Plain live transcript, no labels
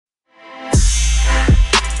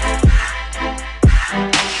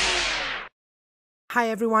Hi,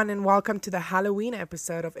 everyone, and welcome to the Halloween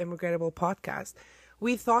episode of Immigratable Podcast.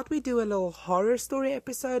 We thought we'd do a little horror story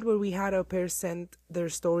episode where we had au pairs send their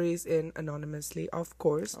stories in anonymously, of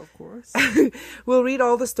course. Of course. We'll read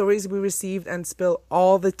all the stories we received and spill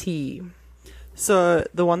all the tea. So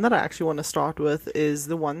the one that I actually want to start with is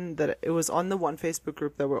the one that it was on the one Facebook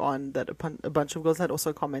group that we're on that a bunch of girls had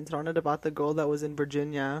also commented on it about the girl that was in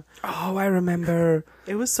Virginia. Oh, I remember.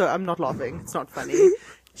 It was so, I'm not laughing. It's not funny.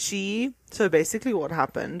 So basically what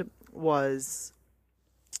happened was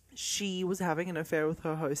she was having an affair with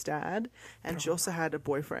her host dad, and she also had a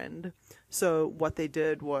boyfriend. So what they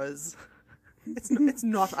did was, it's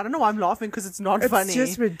not, I don't know why I'm laughing because it's not funny. It's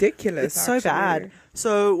just ridiculous. It's so bad.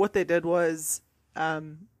 So what they did was,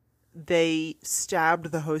 they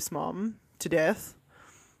stabbed the host mom to death,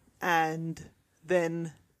 and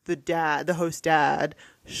then the host dad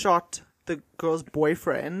shot the girl's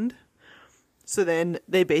boyfriend. So then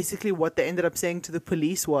what they ended up saying to the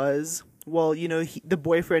police was, well, the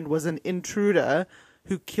boyfriend was an intruder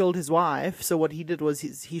who killed his wife. So what he did was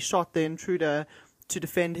he shot the intruder to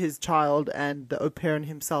defend his child and the au pair and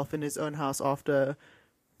himself in his own house after,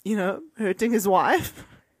 hurting his wife.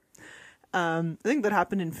 I think that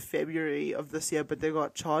happened in February of this year, but they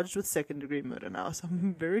got charged with second-degree murder now. So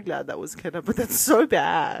I'm very glad that was cleared up, but that's so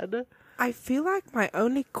bad. I feel like my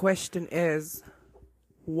only question is,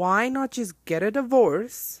 why not just get a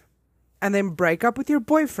divorce and then break up with your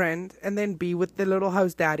boyfriend and then be with the little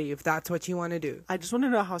house daddy if that's what you want to do? I just want to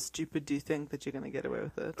know, how stupid do you think that you're going to get away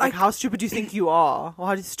with it? Like, how stupid do you think you are? Or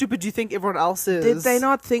how stupid do you think everyone else is? Did they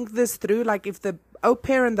not think this through? Like, if the au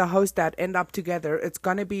pair and the host dad end up together, it's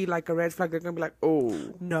going to be like a red flag. They're going to be like,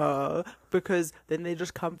 oh. No, because then they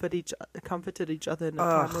just comforted each other in a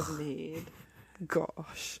time of need.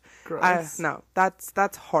 Gosh. Gross. No,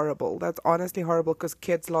 that's horrible. That's honestly horrible because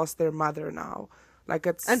kids lost their mother now. Like,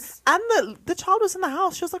 it's... And the child was in the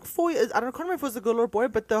house. She was like 4 years... I can't remember if it was a girl or a boy,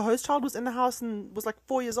 but the host child was in the house and was like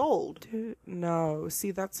 4 years old. Dude, no. See,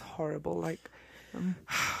 that's horrible. Like... Well,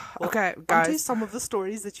 okay, guys. Onto some of the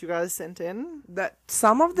stories that you guys sent in.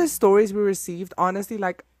 Some of the stories we received, honestly,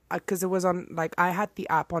 like... Because it was on, like, I had the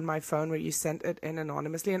app on my phone where you sent it in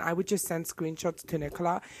anonymously, and I would just send screenshots to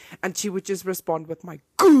Nicola, and she would just respond with my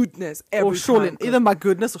goodness every time. Either my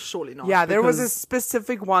goodness or surely not. Yeah, there was a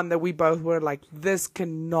specific one that we both were like, this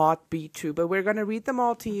cannot be true. But we're going to read them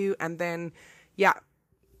all to you, and then, yeah.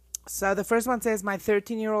 So the first one says, my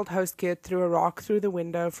 13-year-old host kid threw a rock through the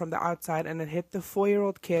window from the outside, and it hit the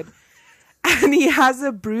 4-year-old kid, and he has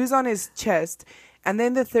a bruise on his chest. And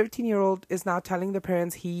then the 13-year-old is now telling the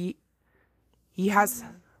parents he has...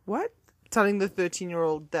 What? Telling the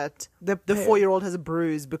 13-year-old that the 4-year-old has a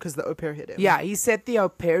bruise because the au pair hit him. Yeah, he said the au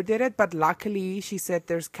pair did it, but luckily, she said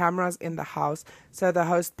there's cameras in the house. So the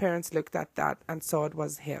host parents looked at that and saw it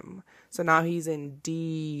was him. So now he's in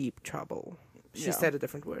deep trouble. She said a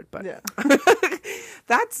different word, but... Yeah.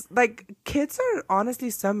 That's, like, kids are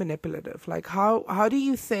honestly so manipulative. Like, how do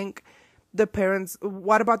you think... The parents,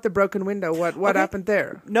 what about the broken window? What happened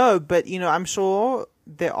there? No, but, I'm sure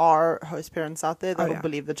there are host parents out there that will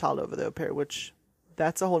believe the child over the au pair, which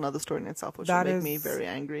that's a whole nother story in itself, which will make me very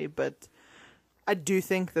angry. But I do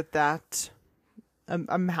think that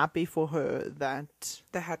I'm happy for her that...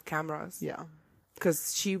 They had cameras. Yeah.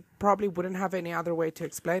 Because she probably wouldn't have any other way to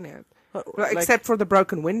explain it. Except for the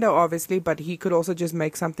broken window, obviously, but he could also just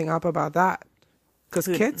make something up about that. Because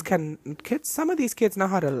some of these kids know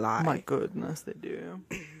how to lie. My goodness, they do.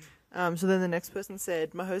 So then the next person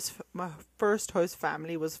said, my first host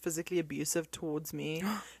family was physically abusive towards me.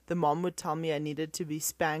 The mom would tell me I needed to be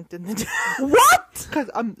spanked. And what? Because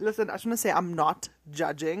listen, I just want to say I'm not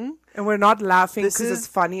judging, and we're not laughing because it's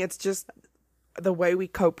funny. It's just the way we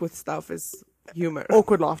cope with stuff is humor,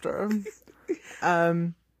 awkward laughter.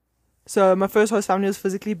 So my first host family was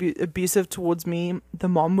physically abusive towards me. The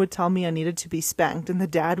mom would tell me I needed to be spanked, and the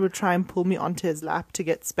dad would try and pull me onto his lap to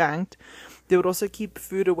get spanked. They would also keep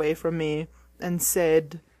food away from me and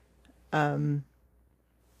said I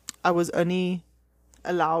was only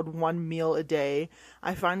allowed 1 meal a day.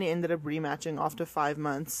 I finally ended up rematching after 5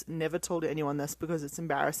 months. Never told anyone this because it's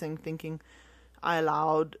embarrassing, thinking I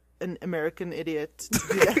allowed an American idiot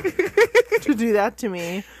to do that to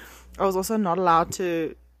me. I was also not allowed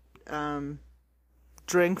to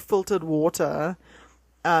drink filtered water.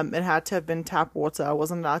 It had to have been tap water. I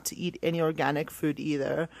wasn't allowed to eat any organic food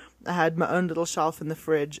either. I had my own little shelf in the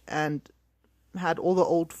fridge and had all the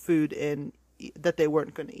old food in that they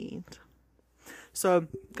weren't going to eat. So,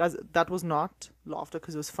 guys, that was not laughter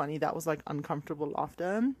because it was funny. That was like uncomfortable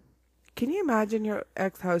laughter. Can you imagine your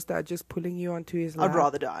ex-host dad just pulling you onto his lap? I'd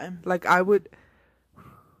rather die. Like, I would...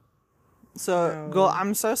 So, No. girl,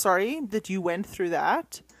 I'm so sorry that you went through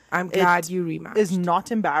that. I'm glad you rematched. Is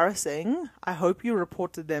not embarrassing. I hope you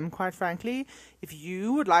reported them, quite frankly. If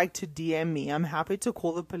you would like to DM me, I'm happy to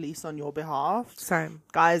call the police on your behalf. Same.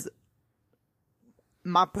 Guys,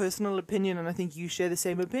 my personal opinion, and I think you share the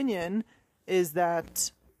same opinion, is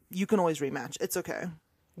that you can always rematch. It's okay.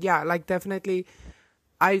 Yeah, like definitely.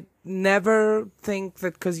 I never think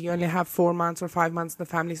that because you only have 4 months or 5 months, the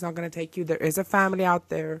family's not going to take you. There is a family out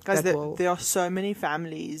there. Guys, that will... there are so many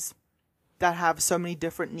families that have so many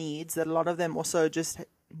different needs that a lot of them also just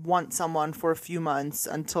want someone for a few months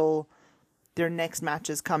until their next match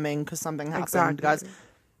is coming because something happened. Exactly. Guys,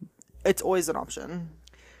 it's always an option.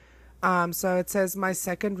 So it says, my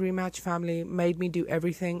second rematch family made me do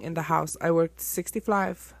everything in the house. I worked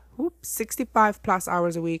 65 plus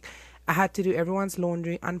hours a week. I had to do everyone's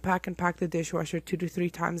laundry, unpack and pack the dishwasher 2 to 3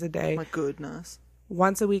 times a day. Oh my goodness.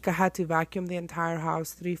 Once a week, I had to vacuum the entire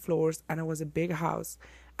house, 3 floors, and it was a big house.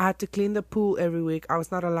 I had to clean the pool every week. I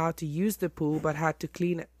was not allowed to use the pool, but had to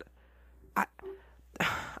clean it.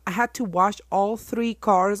 I had to wash all 3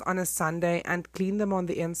 cars on a Sunday and clean them on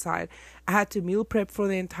the inside. I had to meal prep for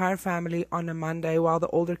the entire family on a Monday while the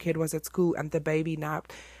older kid was at school and the baby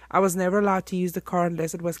napped. I was never allowed to use the car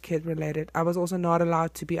unless it was kid related. I was also not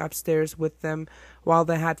allowed to be upstairs with them while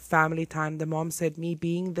they had family time. The mom said me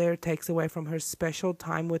being there takes away from her special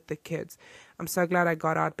time with the kids. I'm so glad I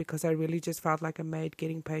got out because I really just felt like a maid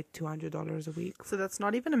getting paid $200 a week. So that's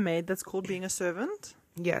not even a maid, that's called being a servant?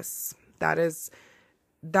 Yes, that is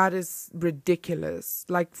ridiculous.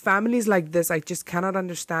 Like families like this, I just cannot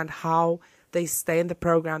understand how they stay in the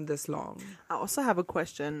program this long. I also have a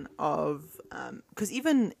question of, because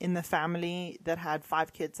even in the family that had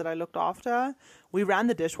 5 kids that I looked after, we ran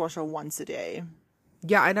the dishwasher once a day.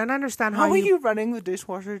 Yeah, I don't understand how are you running the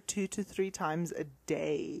dishwasher 2 to 3 times a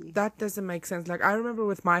day? That doesn't make sense. Like, I remember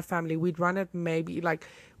with my family, we'd run it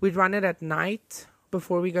at night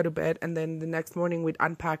before we go to bed, and then the next morning we'd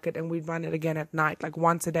unpack it and we'd run it again at night, like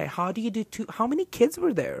once a day. How do you do 2? How many kids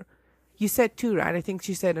were there? You said 2, right? I think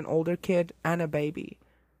she said an older kid and a baby.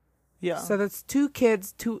 Yeah. So that's 2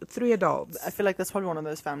 kids, 3 adults. I feel like that's probably one of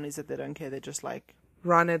those families that they don't care. They just like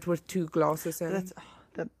run it with 2 glasses in.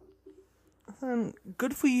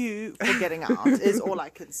 Good for you for getting out is all I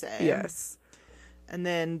can say. Yes. And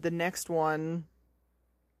then the next one,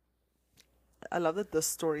 I love that this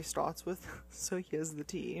story starts with, so here's the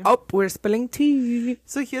tea. Oh, we're spilling tea.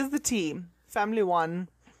 So here's the tea. Family 1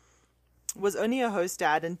 was only a host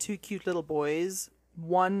dad and 2 cute little boys.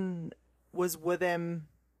 One was with him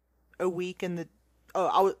a week in the...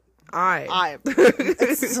 I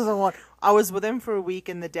was with him for a week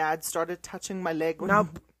and the dad started touching my leg.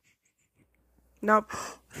 Nope.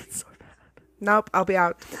 That's so bad. Nope, I'll be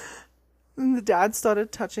out. And the dad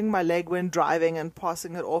started touching my leg when driving and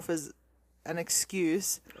passing it off as an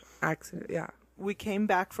excuse. Accident, yeah. We came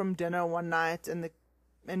back from dinner one night and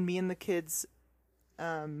me and the kids,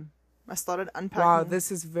 I started unpacking. Wow,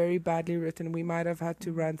 this is very badly written. We might have had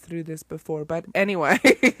to run through this before, but anyway.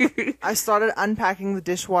 I started unpacking the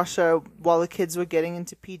dishwasher while the kids were getting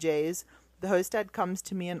into PJs. The host dad comes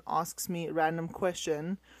to me and asks me a random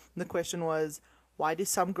question. And the question was, why do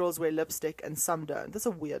some girls wear lipstick and some don't? That's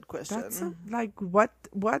a weird question. That's what?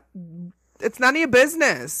 It's none of your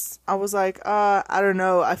business. I was like, I don't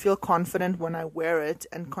know. I feel confident when I wear it,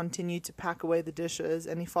 and continue to pack away the dishes.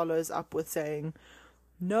 And he follows up with saying,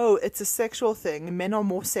 no, it's a sexual thing. Men are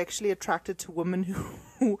more sexually attracted to women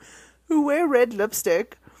who wear red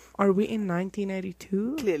lipstick. Are we in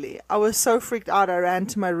 1982? Clearly. I was so freaked out, I ran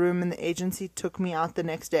to my room and the agency took me out the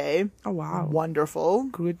next day. Oh, wow. Wonderful.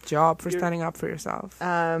 Good job for standing up for yourself.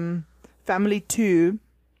 Family 2,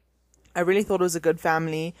 I really thought it was a good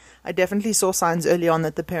family. I definitely saw signs early on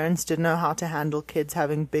that the parents didn't know how to handle kids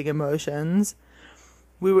having big emotions.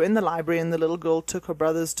 We were in the library and the little girl took her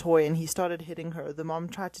brother's toy and he started hitting her. The mom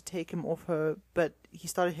tried to take him off her, but he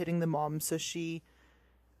started hitting the mom, so she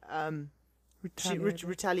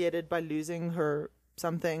retaliated by losing her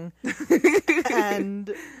something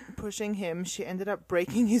and pushing him. She ended up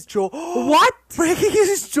breaking his jaw. What? Breaking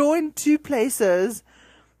his jaw in 2 places.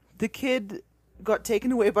 The kid got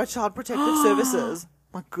taken away by Child Protective Services.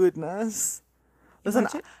 My goodness. Listen,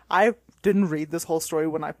 I didn't read this whole story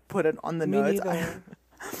when I put it on the notes.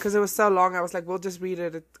 Because it was so long, I was like, we'll just read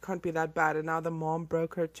it. It can't be that bad. And now the mom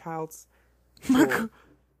broke her child's jaw.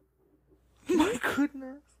 My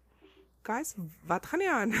goodness. Guys, wat gaan nie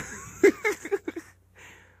aan?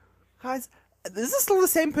 Guys, this is still the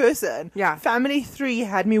same person. Yeah. Family 3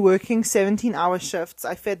 had me working 17-hour shifts.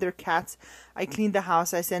 I fed their cats. I cleaned the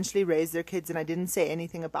house. I essentially raised their kids, and I didn't say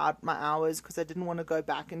anything about my hours because I didn't want to go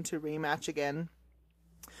back into rematch again.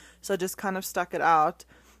 So I just kind of stuck it out.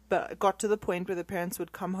 But it got to the point where the parents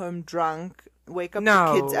would come home drunk, wake up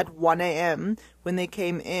the kids at 1 a.m. when they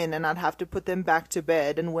came in, and I'd have to put them back to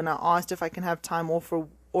bed. And when I asked if I can have time off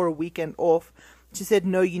or a weekend off, she said,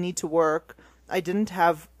 no, you need to work. I didn't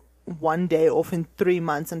have one day off in 3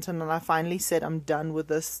 months until I finally said, I'm done with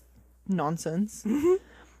this nonsense.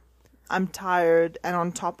 I'm tired. And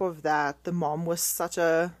on top of that, the mom was such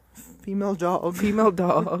a female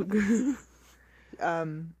dog.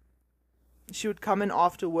 She would come in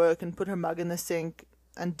after work and put her mug in the sink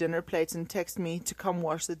and dinner plates and text me to come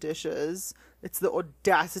wash the dishes. It's the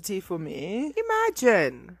audacity for me.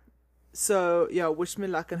 Imagine. So, yeah, wish me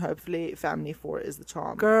luck, and hopefully family 4 is the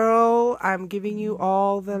charm. Girl, I'm giving you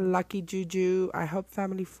all the lucky juju. I hope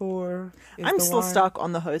family 4 is I'm the still one. stuck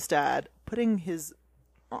on the host dad putting his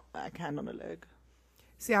hand on a leg.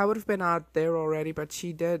 See, I would have been out there already, but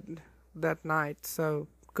she did that night, so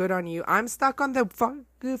good on you. I'm stuck on the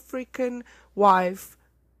freaking wife,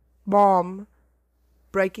 mom,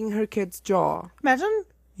 breaking her kid's jaw. Imagine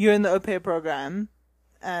you're in the au pair program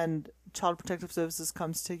and Child Protective Services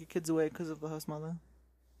comes to take your kids away because of the host mother.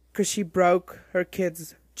 Because she broke her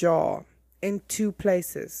kid's jaw in 2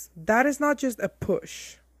 places. That is not just a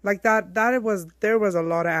push. Like there was a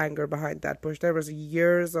lot of anger behind that push. There was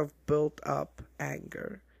years of built up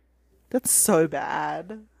anger. That's so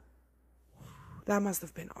bad. That must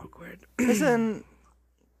have been awkward. Listen,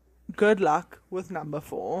 good luck with number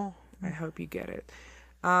 4. I hope you get it.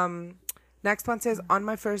 Next one says, on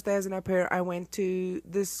my first day as an au pair, I went to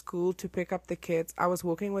the school to pick up the kids. I was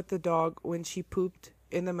walking with the dog when she pooped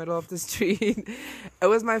in the middle of the street. It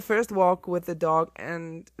was my first walk with the dog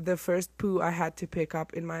and the first poo I had to pick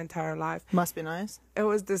up in my entire life. Must be nice. It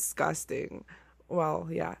was disgusting. Well,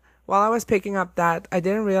 yeah. While I was picking up that, I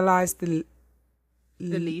didn't realize the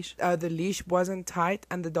leash. The leash wasn't tight,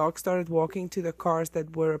 and the dog started walking to the cars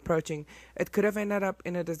that were approaching. It could have ended up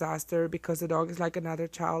in a disaster because the dog is like another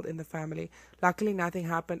child in the family. Luckily, nothing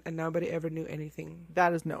happened, and nobody ever knew anything.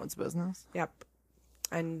 That is no one's business. Yep.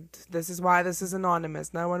 And this is why this is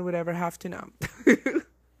anonymous. No one would ever have to know.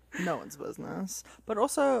 No one's business. But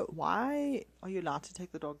also, why are you allowed to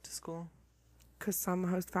take the dog to school? Because some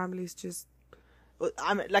host families just...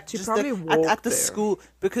 I mean, like, just probably at the there. school,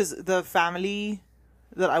 because the family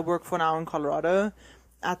that I work for now in Colorado,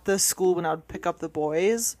 at the school when I would pick up the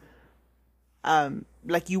boys,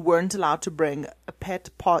 like, you weren't allowed to bring a pet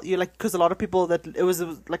pot. You like, because a lot of people it was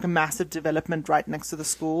like a massive development right next to the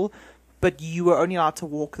school, but you were only allowed to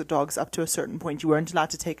walk the dogs up to a certain point. You weren't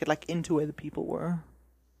allowed to take it like into where the people were.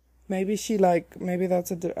 Maybe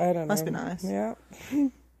that's I don't know. Must be nice. Yeah.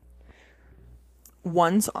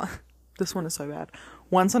 This one is so bad.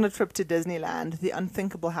 Once on a trip to Disneyland, the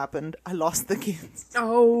unthinkable happened. I lost the kids.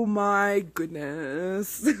 Oh my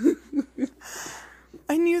goodness.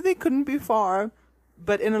 I knew they couldn't be far,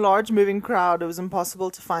 but in a large moving crowd, it was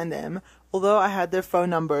impossible to find them. Although I had their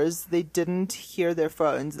phone numbers, they didn't hear their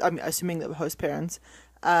phones. I'm assuming the host parents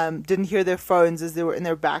didn't hear their phones as they were in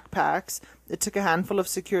their backpacks. It took a handful of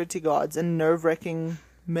security guards and nerve-wracking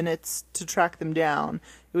minutes to track them down.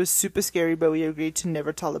 It was super scary, but we agreed to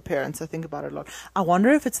never tell the parents. I think about it a lot. I wonder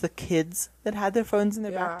if it's the kids that had their phones in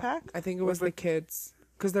their backpack. I think it was the kids,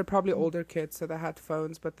 because they're probably older kids, so they had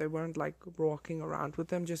phones, but they weren't like walking around with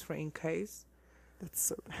them just for in case. That's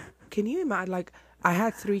so bad. Can you imagine? Like, I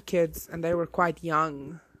had 3 kids, and they were quite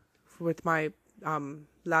young with my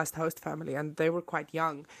last host family, and they were quite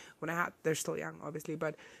young when they're still young, obviously,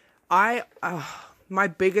 but my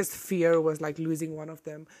biggest fear was like losing one of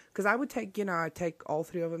them, because I would take all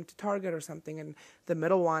 3 of them to Target or something, and the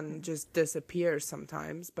middle one just disappears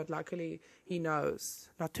sometimes, but luckily he knows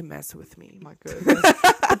not to mess with me. My goodness.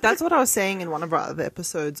 But that's what I was saying in one of our other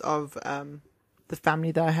episodes of the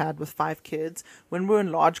family that I had with 5 kids. When we were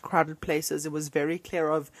in large crowded places, it was very clear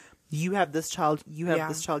of, you have this child, you have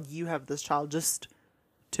this child, you have this child, just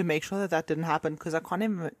to make sure that didn't happen, because I can't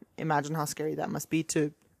even imagine how scary that must be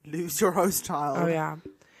to lose your host child. Oh yeah.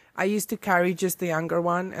 I used to carry just the younger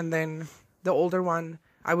one, and then the older one,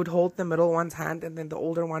 I would hold the middle one's hand, and then the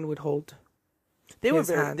older one would hold They were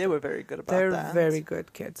hand. very good about They're that. very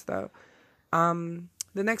good kids though.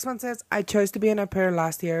 The next one says, I chose to be an au pair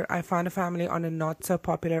last year. I found a family on a not so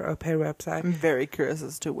popular au pair website. I'm very curious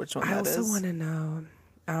as to which one that is. I also want to know.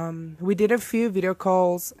 We did a few video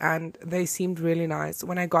calls, and they seemed really nice.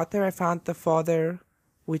 When I got there, I found the father,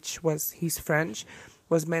 he's French,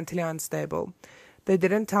 was mentally unstable. They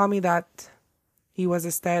didn't tell me that he was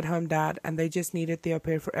a stay-at-home dad, and they just needed the au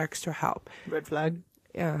pair for extra help. Red flag.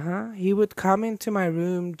 He would come into my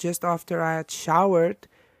room just after I had showered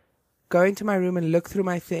go into my room and look through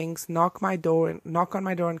my things, knock on my door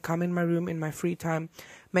and come in my room in my free time,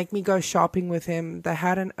 make me go shopping with him. They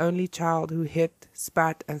had an only child who hit,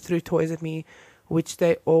 spat, and threw toys at me, which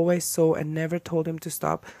they always saw and never told him to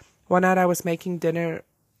stop. One night I was making dinner,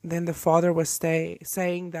 then the father was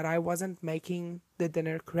saying that I wasn't making the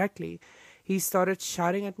dinner correctly. He started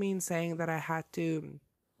shouting at me and saying that I had to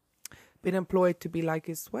been employed to be like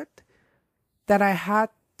his what? That I had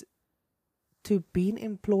to been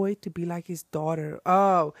employed to be like his daughter.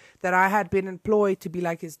 Oh, that I had been employed to be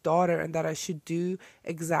like his daughter and that I should do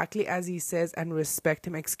exactly as he says and respect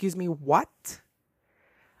him. Excuse me, what?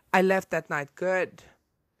 I left that night. Good.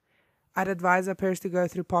 I'd advise our peers to go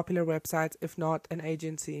through popular websites, if not an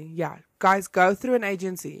agency. Yeah, guys, go through an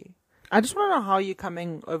agency. I just want to know how you're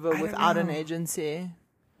coming over without an agency.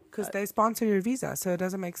 Because they sponsor your visa, so it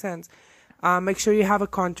doesn't make sense. Make sure you have a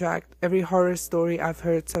contract. Every horror story I've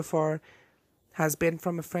heard so far has been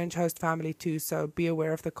from a French host family too, so be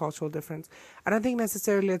aware of the cultural difference. I don't think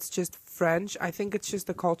necessarily it's just French. I think it's just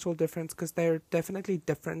the cultural difference because they're definitely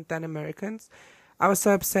different than Americans. I was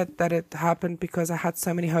so upset that it happened because I had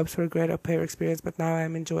so many hopes for a great au pair experience, but now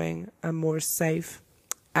I'm enjoying a more safe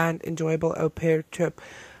and enjoyable au pair trip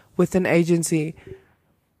with an agency.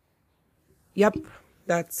 Yep,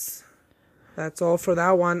 that's all for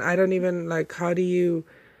that one. I don't even, like, how do you...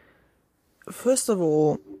 First of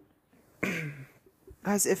all,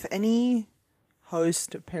 guys, if any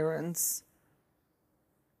host parents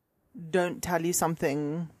don't tell you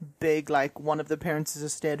something big, like one of the parents is a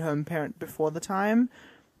stay-at-home parent before the time,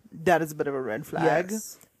 that is a bit of a red flag.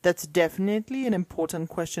 Yes. That's definitely an important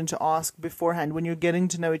question to ask beforehand. When you're getting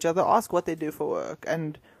to know each other, ask what they do for work.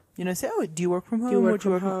 And, you know, say, oh, do you work from home? Do you work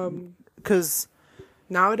from home? Because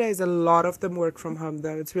nowadays, a lot of them work from home,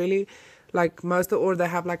 though. It's really... like or they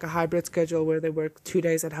have like a hybrid schedule where they work 2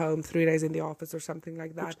 days at home, 3 days in the office or something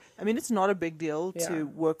like that. I mean, it's not a big deal to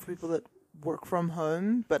work for people that work from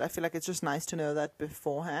home, but I feel like it's just nice to know that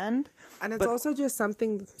beforehand. And it's also just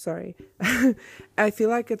something, sorry, I feel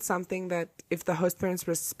like it's something that if the host parents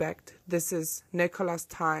respect, this is Nicola's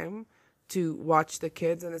time to watch the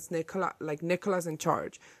kids, and it's Nicola's in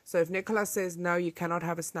charge. So if Nicola says, no, you cannot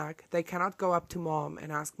have a snack, they cannot go up to mom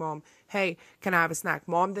and ask mom, hey, can I have a snack?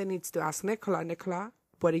 Mom then needs to ask Nicola,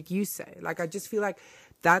 what did you say? Like, I just feel like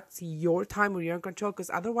that's your time where you're in control, because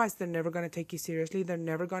otherwise they're never going to take you seriously.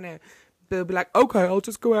 They'll be like, okay, I'll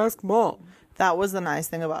just go ask mom. That was the nice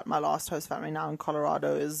thing about my last host family now in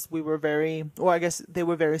Colorado, is we were I guess they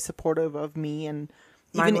were very supportive of me, and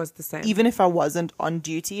mine was the same. Even if I wasn't on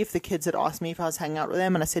duty, if the kids had asked me if I was hanging out with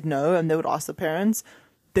them and I said no, and they would ask the parents,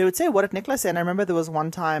 they would say, what did Nicola say? And I remember there was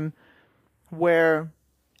one time where,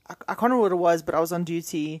 I can't remember what it was, but I was on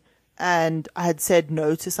duty and I had said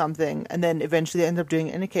no to something, and then eventually they ended up doing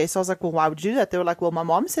it in a case. So I was like, well, why would you do that? They were like, well, my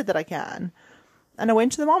mom said that I can. And I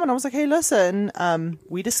went to the mom and I was like, hey, listen,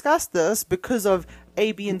 we discussed this because of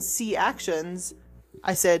A, B, and C actions.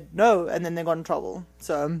 I said no, and then they got in trouble.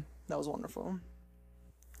 So that was wonderful.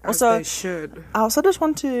 Also, they should. I also just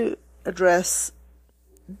want to address,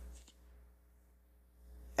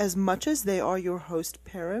 as much as they are your host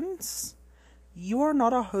parents, you are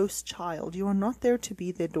not a host child. You are not there to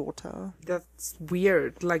be their daughter. That's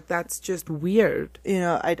weird. Like, that's just weird. You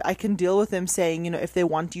know, I can deal with them saying, you know, if they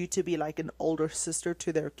want you to be like an older sister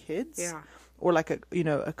to their kids. Yeah. Or like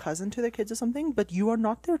a cousin to their kids or something, but you are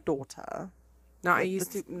not their daughter.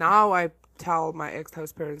 Now I tell my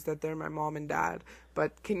ex-host parents that they're my mom and dad,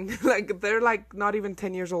 but they're like not even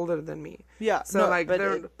 10 years older than me. Yeah. So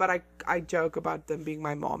I joke about them being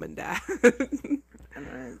my mom and dad.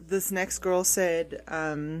 This next girl said,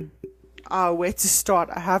 where to start?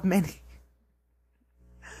 I have many.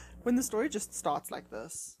 When the story just starts like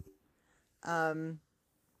this,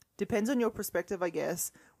 depends on your perspective, I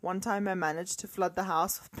guess. One time I managed to flood the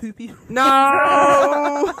house with poopy.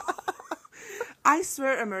 No! I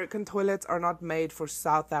swear American toilets are not made for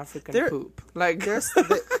South African poop. Like,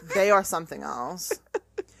 they are something else.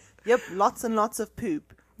 Yep, lots and lots of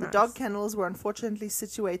poop. The dog kennels were unfortunately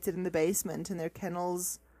situated in the basement, and their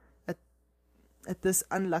kennels at this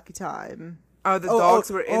unlucky time. Oh, the dogs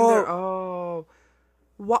were in there. Oh.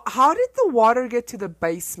 How did the water get to the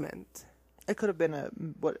basement? It could have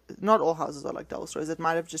been not all houses are like double stories. It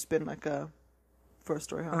might have just been like a first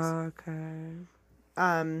story house.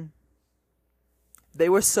 Okay. They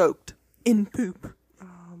were soaked in poop.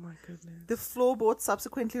 Oh my goodness. The floorboards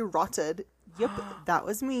subsequently rotted. Yep, that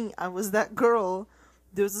was me. I was that girl.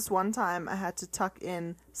 There was this one time I had to tuck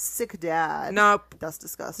in sick dad. Nope. That's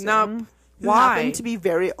disgusting. Nope. Who Why? happened to be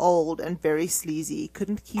very old and very sleazy.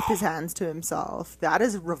 Couldn't keep his hands to himself. That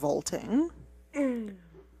is revolting.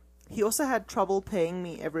 He also had trouble paying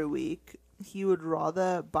me every week. He would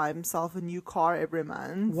rather buy himself a new car every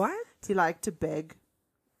month. What? He liked to beg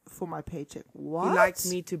for my paycheck. What? He liked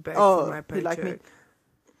me to beg for my paycheck. He liked me.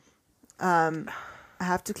 I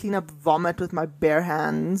have to clean up vomit with my bare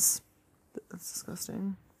hands. That's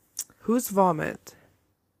disgusting. Whose vomit?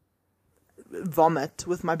 Vomit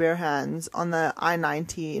with my bare hands on the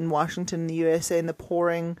I-90 in Washington, the USA, in the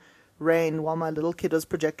pouring rain while my little kid was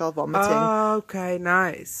projectile vomiting. Oh, okay.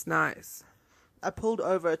 Nice. I pulled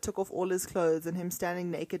over, took off all his clothes, and him standing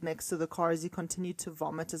naked next to the car as he continued to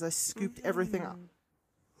vomit as I scooped everything up.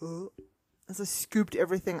 As I scooped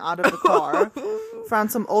everything out of the car,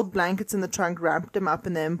 found some old blankets in the trunk, wrapped him up,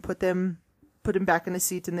 and then put him back in his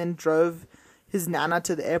seat, and then drove his nana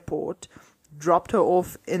to the airport, dropped her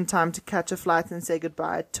off in time to catch a flight and say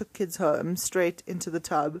goodbye, took kids home, straight into the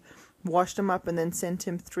tub, washed him up, and then sent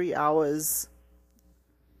him 3 hours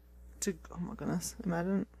to, oh my goodness,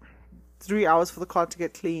 imagine, 3 hours for the car to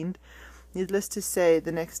get cleaned. Needless to say,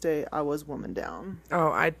 the next day I was woman down.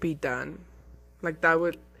 Oh, I'd be done. Like, that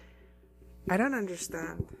would... I don't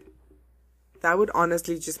understand. That would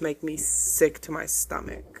honestly just make me sick to my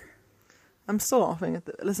stomach. I'm still laughing at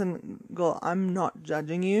the... Listen, girl, I'm not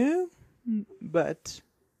judging you, but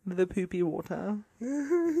the poopy water.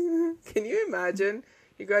 Can you imagine?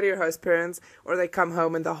 You go to your host parents, or they come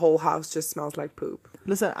home and the whole house just smells like poop.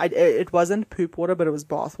 Listen, it wasn't poop water, but it was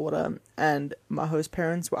bath water. And my host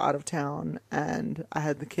parents were out of town, and I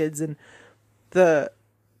had the kids, and the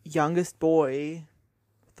youngest boy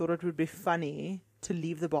thought it would be funny to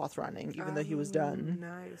leave the bath running, even though he was done.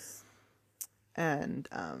 Nice. And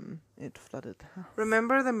it flooded.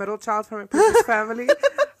 Remember the middle child from a previous family?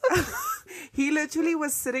 He literally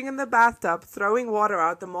was sitting in the bathtub throwing water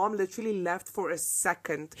out. The mom literally left for a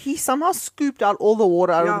second. He somehow scooped out all the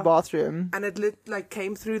water out of the bathroom. And it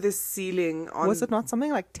came through the ceiling. Was it not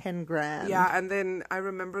something like 10 grand? Yeah, and then I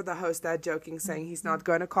remember the host dad joking, saying he's not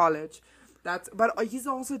going to college. But he's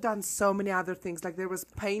also done so many other things. Like, there was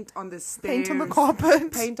paint on the stairs. Paint on the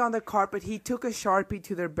carpet. Paint on the carpet. He took a Sharpie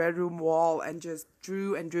to their bedroom wall and just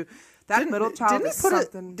drew and drew. That middle child is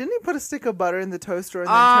something. Didn't he put a stick of butter in the toaster and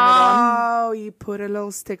then turn it on? Oh, he put a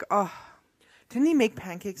little stick. Oh. Didn't he make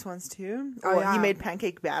pancakes once too? Oh, yeah. He made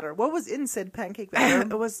pancake batter. What was in said pancake batter?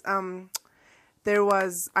 It was,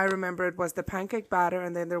 I remember it was the pancake batter,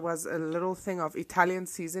 and then there was a little thing of Italian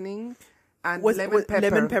seasoning. And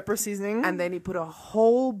lemon pepper seasoning. And then he put a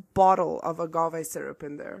whole bottle of agave syrup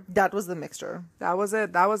in there. That was the mixture. That was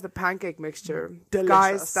it. That was the pancake mixture. Delicious.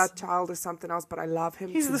 Guys, that child is something else, but I love him.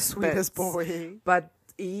 He's the sweetest boy. But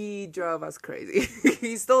he drove us crazy.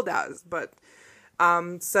 He still does. But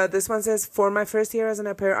so this one says, for my first year as an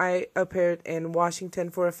au pair, I au paired in Washington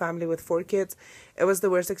for a family with 4 kids. It was the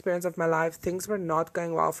worst experience of my life. Things were not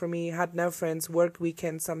going well for me. Had no friends, worked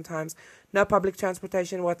weekends sometimes, no public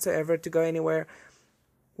transportation whatsoever to go anywhere.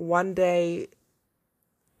 One day,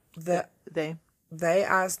 they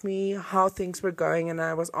asked me how things were going, and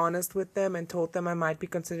I was honest with them and told them I might be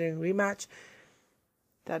considering rematch.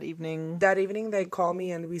 That evening, they call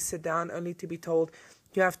me and we sit down, only to be told,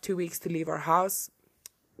 you have 2 weeks to leave our house.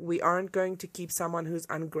 We aren't going to keep someone who's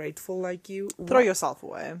ungrateful like you. Throw yourself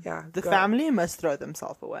away. Yeah. The family must throw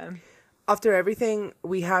themselves away. After everything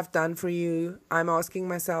we have done for you, I'm asking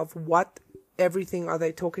myself, what everything are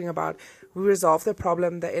they talking about? We resolved the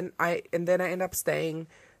problem, and then I end up staying,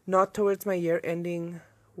 not towards my year ending.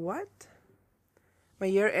 What? My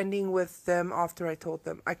year ending with them after I told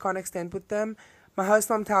them. I can't extend with them. My host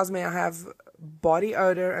mom tells me I have body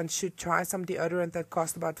odor and should try some deodorant that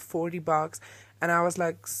cost about $40. And I was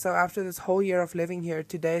like, so after this whole year of living here,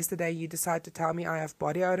 today is the day you decide to tell me I have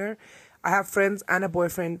body odor? I have friends and a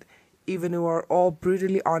boyfriend, even who are all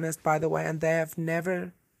brutally honest, by the way, and they've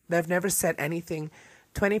never said anything.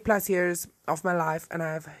 20 plus years of my life, and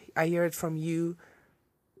I hear it from you.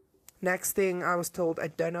 Next thing, I was told I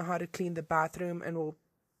don't know how to clean the bathroom and will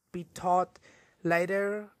be taught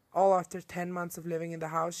later. All after 10 months of living in the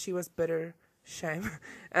house. She was bitter. Shame.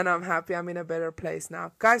 And I'm happy I'm in a better place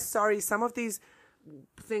now. Guys, sorry, some of these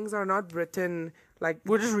things are not written like...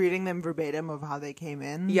 We're just reading them verbatim of how they came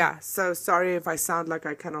in. Yeah, so sorry if I sound like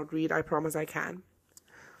I cannot read. I promise I can.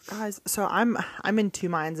 Guys, so I'm in two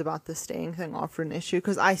minds about the staying thing after an issue,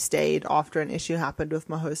 because I stayed after an issue happened with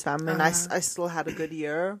my host family, and I still had a good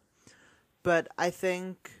year. But I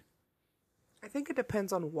think it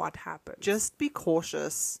depends on what happened. Just be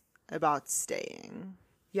cautious about staying.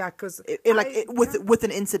 Yeah, because with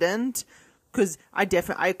an incident, because I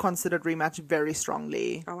considered rematch very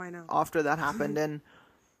strongly. Oh, I know. After that happened, and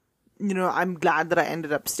I'm glad that I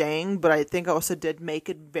ended up staying, but I think I also did make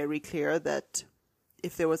it very clear that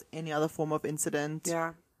if there was any other form of incident,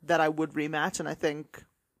 that I would rematch, and I think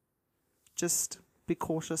just be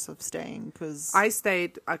cautious of staying, because I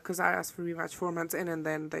stayed because I asked for rematch 4 months in, and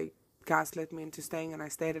then they gaslit me into staying, and I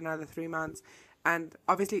stayed another 3 months. And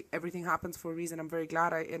obviously everything happens for a reason. I'm very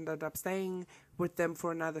glad I ended up staying with them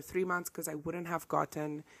for another 3 months, because I wouldn't have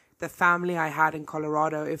gotten the family I had in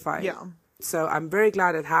Colorado if I... Yeah. So I'm very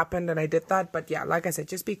glad it happened and I did that. But yeah, like I said,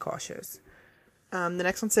 just be cautious. The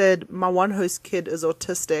next one said, my one host kid is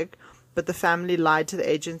autistic, but the family lied to the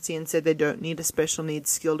agency and said they don't need a special needs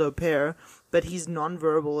skilled au pair, but he's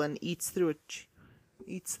nonverbal and eats through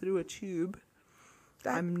a tube.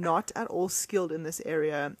 I'm not at all skilled in this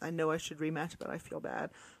area. I know I should rematch, but I feel bad.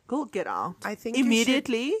 Girl, get out. I think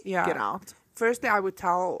immediately yeah. Get out. Firstly, I would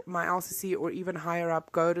tell my LCC or even higher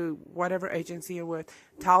up, go to whatever agency you're with,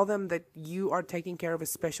 tell them that you are taking care of a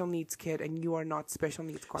special needs kid and you are not special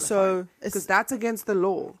needs qualified. So, because that's against the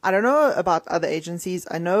law. I don't know about other agencies.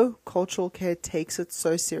 I know cultural care takes it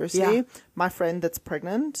so seriously. Yeah. My friend that's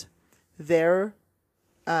pregnant, they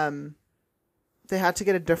had to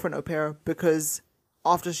get a different au pair because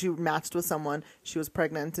after she matched with someone, she was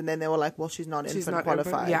pregnant, and then they were like, well, she's not infant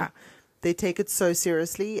qualified. Yeah. They take it so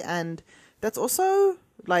seriously, and that's also,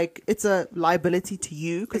 like, it's a liability to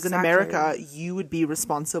you, because in America, you would be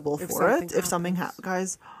responsible for it if something happens.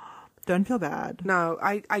 Guys, don't feel bad. No,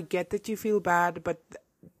 I get that you feel bad, but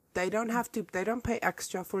they don't pay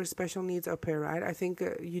extra for a special needs au pair, right? I think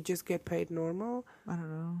you just get paid normal.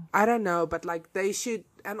 I don't know, but like they should,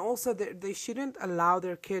 and also they shouldn't allow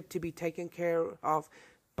their kid to be taken care of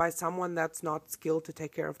by someone that's not skilled to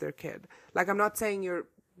take care of their kid. Like, I'm not saying you're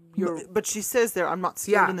but she says there, I'm not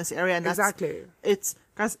skilled in this area, and that's, exactly. It's,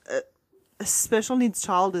 guys, a special needs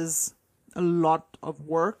child is a lot of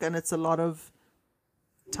work, and it's a lot of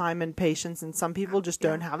time and patience, and some people just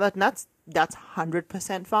don't have that, and that's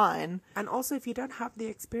 100% fine. And also, if you don't have the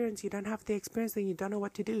experience, then you don't know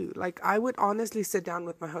what to do. Like, I would honestly sit down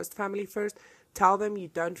with my host family first, tell them you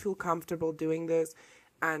don't feel comfortable doing this,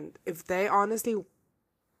 and if they honestly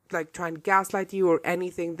like try and gaslight you or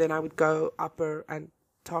anything, then I would go upper and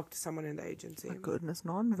talk to someone in the agency. My goodness,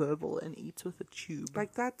 non-verbal and eats with a tube.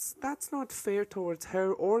 Like, that's not fair towards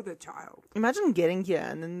her or the child. Imagine getting here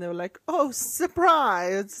and then they're like, oh,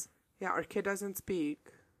 surprise. Yeah, our kid doesn't speak.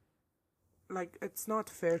 Like, it's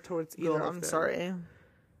not fair towards either of them. I'm sorry.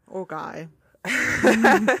 Or guy.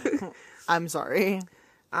 I'm sorry.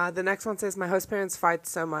 The next one says, my host parents fight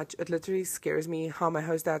so much. It literally scares me how my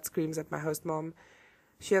host dad screams at my host mom.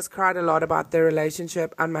 She has cried a lot about their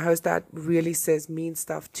relationship, and my host dad really says mean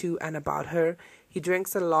stuff to and about her. He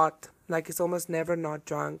drinks a lot, like he's almost never not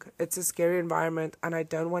drunk. It's a scary environment, and I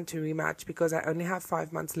don't want to rematch because I only have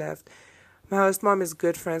 5 months left. My host mom is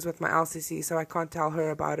good friends with my LCC, so I can't tell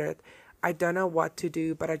her about it. I don't know what to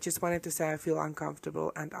do, but I just wanted to say I feel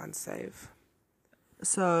uncomfortable and unsafe.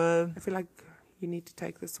 So I feel like you need to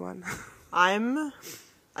take this one. I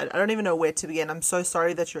don't even know where to begin. I'm so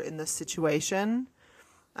sorry that you're in this situation.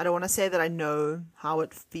 I don't want to say that I know how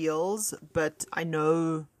it feels, but I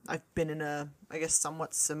know I've been in a, I guess,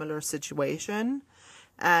 somewhat similar situation.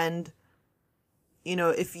 And, you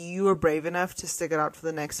know, if you are brave enough to stick it out for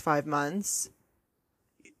the next 5 months,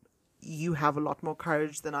 you have a lot more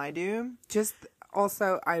courage than I do. Just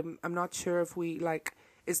also, I'm not sure if we, like,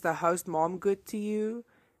 is the host mom good to you?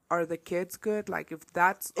 Are the kids good? Like, if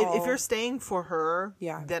that's if you're staying for her,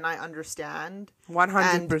 yeah, then I understand.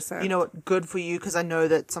 100%. And, you know, good for you, because I know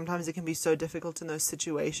that sometimes it can be so difficult in those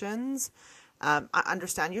situations. I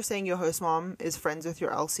understand you're saying your host mom is friends with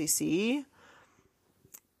your LCC.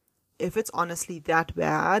 If it's honestly that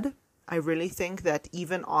bad, I really think that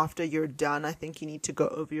even after you're done, I think you need to go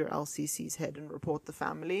over your LCC's head and report the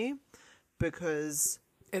family, because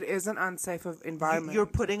it is an unsafe environment. You're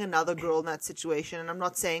putting another girl in that situation, and I'm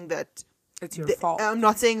not saying that it's your fault. I'm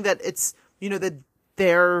not saying that it's, you know, that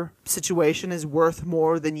their situation is worth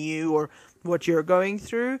more than you or what you're going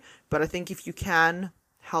through, but I think if you can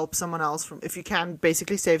help someone else if you can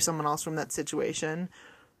basically save someone else from that situation,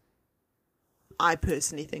 I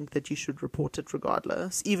personally think that you should report it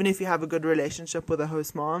regardless. Even if you have a good relationship with a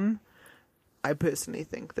host mom, I personally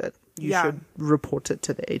think that you should report it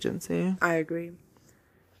to the agency. I agree.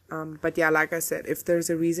 But yeah, like I said, if there's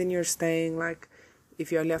a reason you're staying, like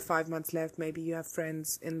if you only have 5 months left, maybe you have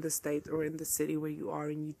friends in the state or in the city where you are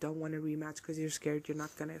and you don't want to rematch because you're scared you're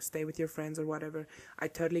not going to stay with your friends or whatever. I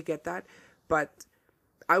totally get that. But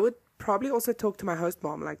I would probably also talk to my host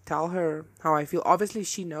mom, like tell her how I feel. Obviously,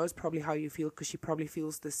 she knows probably how you feel because she probably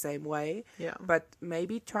feels the same way. Yeah. But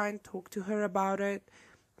maybe try and talk to her about it.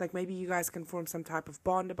 Like maybe you guys can form some type of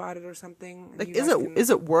bond about it or something. Like, is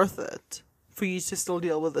it worth it for you to still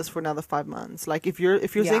deal with this for another 5 months? Like, if you're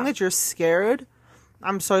saying that you're scared,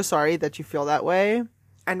 I'm so sorry that you feel that way.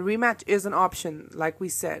 And rematch is an option. Like we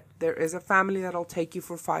said, there is a family that'll take you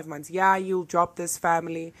for 5 months. Yeah, you'll drop this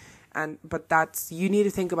family, but you need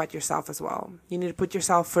to think about yourself as well. You need to put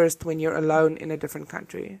yourself first when you're alone in a different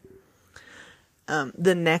country.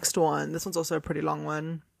 The next one, this one's also a pretty long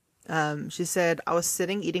one. She said, I was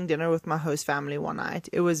sitting eating dinner with my host family one night.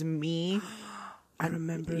 It was me. I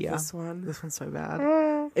remember this one. This one's so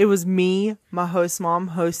bad. It was me, my host mom,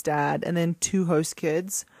 host dad, and then 2 host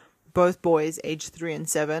kids, both boys, aged 3 and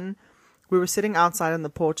 7. We were sitting outside on the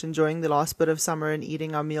porch enjoying the last bit of summer and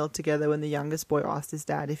eating our meal together when the youngest boy asked his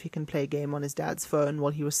dad if he can play a game on his dad's phone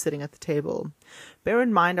while he was sitting at the table. Bear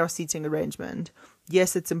in mind our seating arrangement.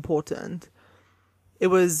 Yes, it's important. It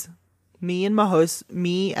was me and my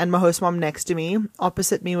host mom next to me.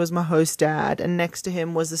 Opposite me was my host dad, and next to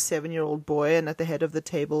him was a 7-year-old boy, and at the head of the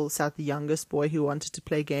table sat the youngest boy who wanted to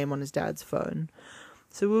play a game on his dad's phone.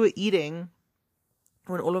 So we were eating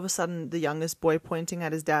when all of a sudden the youngest boy, pointing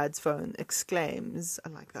at his dad's phone, exclaims, I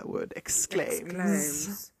like that word,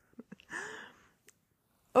 exclaims.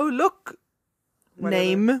 Oh, look. Whatever.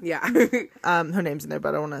 Name. Yeah. Her name's in there, but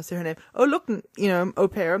I don't want to say her name. Oh, look, au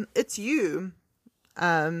pair, it's you.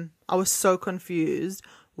 I was so confused.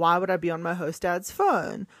 Why would I be on my host dad's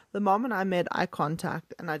phone? The mom and I made eye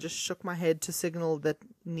contact, and I just shook my head to signal that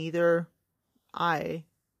that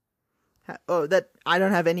I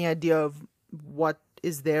don't have any idea of what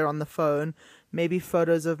is there on the phone. Maybe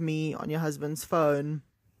photos of me on your husband's phone.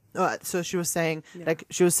 So she was saying,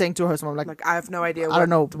 she was saying to her host mom, like I have no idea. I don't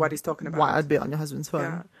know what he's talking about. Why I'd be on your husband's phone.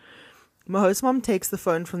 Yeah. My host mom takes the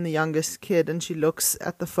phone from the youngest kid and she looks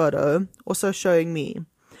at the photo, also showing me.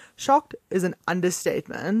 Shocked is an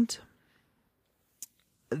understatement.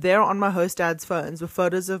 There on my host dad's phones were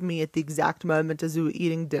photos of me at the exact moment as we were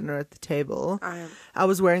eating dinner at the table. I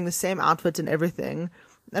was wearing the same outfit and everything.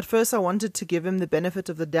 At first I wanted to give him the benefit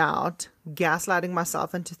of the doubt, gaslighting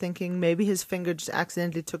myself into thinking maybe his finger just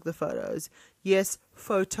accidentally took the photos. Yes,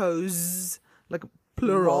 photos, like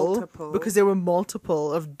plural, multiple. Because there were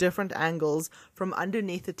multiple of different angles from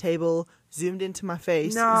underneath the table, zoomed into my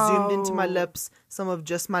face, zoomed into my lips, some of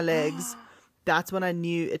just my legs. That's when I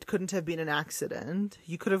knew it couldn't have been an accident.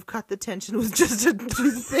 You could have cut the tension with just a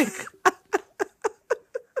toothpick.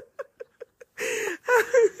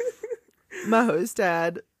 My host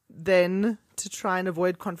dad, then, to try and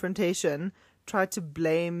avoid confrontation, tried to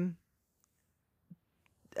blame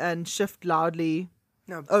and shift loudly.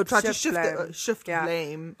 No, tried to shift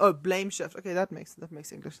blame. Oh, blame shift. Okay, that makes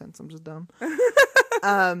English sense. I'm just dumb.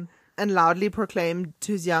 And loudly proclaimed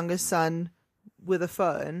to his youngest son with a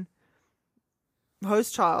phone,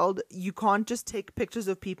 host child, you can't just take pictures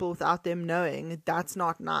of people without them knowing. That's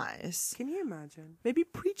not nice. Can you imagine? Maybe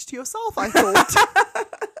preach to yourself, I thought.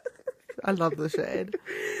 I love the shade.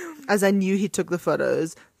 As I knew he took the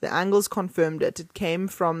photos, the angles confirmed it. It came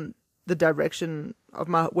from the direction of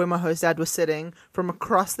where my host dad was sitting, from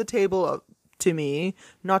across the table to me,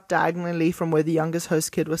 not diagonally from where the youngest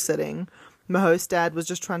host kid was sitting. My host dad was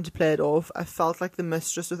just trying to play it off. I felt like the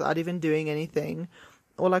mistress without even doing anything.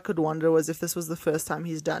 All I could wonder was if this was the first time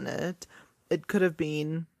he's done it. It couldn't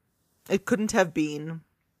have been.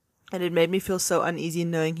 And it made me feel so uneasy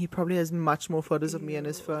knowing he probably has much more photos of me on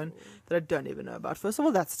his phone that I don't even know about. First of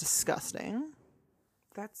all, that's disgusting.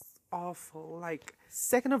 That's awful. Like,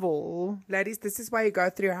 second of all, ladies, this is why you go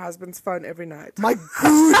through your husband's phone every night. My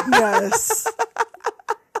goodness.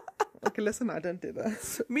 Okay, listen, I don't do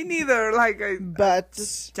that. Me neither. Like, but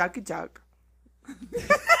just juggy jug.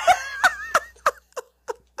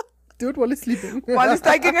 Do it while he's sleeping. While he's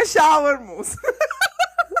taking a shower, Moose.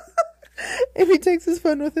 If he takes his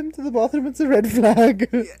phone with him to the bathroom, it's a red flag.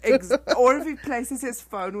 Or if he places his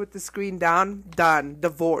phone with the screen down, done.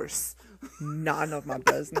 Divorce. None of my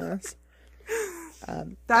business.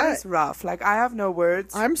 That is rough. Like, I have no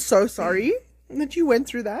words. I'm so sorry that you went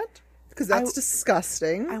through that. Because that's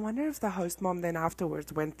disgusting. I wonder if the host mom then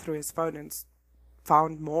afterwards went through his phone and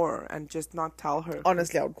found more and just not tell her.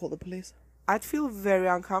 Honestly, I would call the police. I'd feel very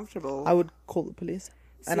uncomfortable. I would call the police.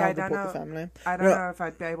 And I'd report the family. I don't know if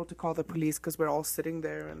I'd be able to call the police because we're all sitting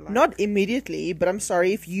there. And like, not immediately, but I'm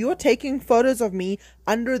sorry. If you're taking photos of me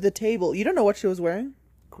under the table, you don't know what she was wearing?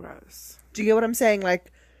 Gross. Do you get what I'm saying?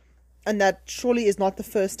 Like, and that surely is not the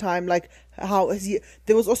first time. Like, how is he?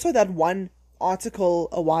 There was also that one article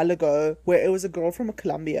a while ago where it was a girl from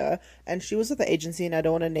Colombia and she was with the agency, and I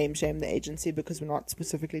don't want to name shame the agency because we're not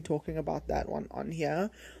specifically talking about that one on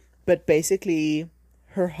here. But basically,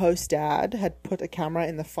 her host dad had put a camera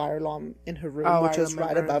in the fire alarm in her room, which is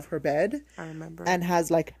right above her bed. I remember. And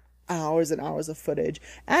has like hours and hours of footage.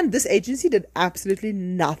 And this agency did absolutely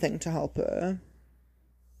nothing to help her.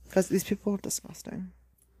 Because these people are disgusting.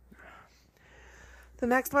 The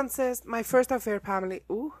next one says, my first affair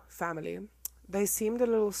family. They seemed a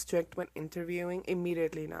little strict when interviewing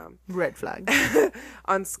immediately now. Red flag.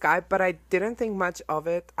 On Skype, but I didn't think much of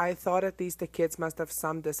it. I thought at least the kids must have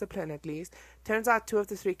some discipline at least. Turns out 2 of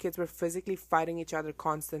the 3 kids were physically fighting each other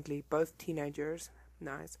constantly, both teenagers.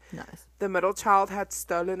 Nice. The middle child had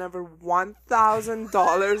stolen over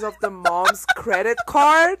 $1,000 of the mom's credit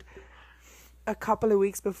card a couple of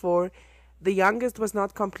weeks before. The youngest was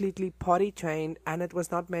not completely potty trained, and it was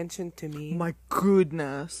not mentioned to me. My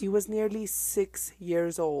goodness. He was nearly 6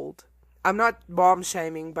 years old. I'm not mom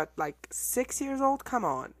shaming, but like 6 years old? Come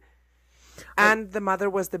on. And the mother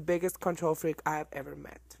was the biggest control freak I have ever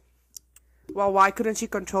met. Well, why couldn't she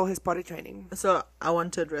control his potty training? So I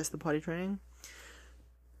want to address the potty training.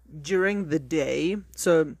 During the day,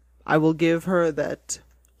 so I will give her that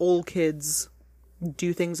all kids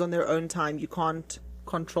do things on their own time. You can't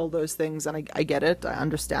control those things, and I get it. I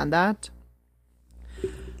understand that.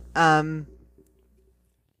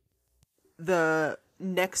 The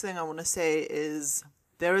next thing I want to say is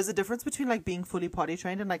there is a difference between like being fully potty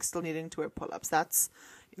trained and like still needing to wear pull-ups. That's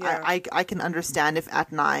I can understand if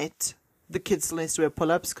at night the kid still needs to wear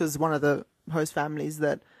pull-ups, because one of the host families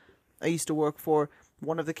that I used to work for,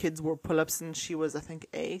 one of the kids wore pull-ups and she was, I think,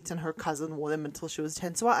 8, and her cousin wore them until she was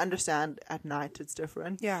 10. So I understand at night it's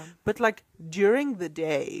different. Yeah. But like during the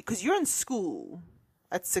day, because you're in school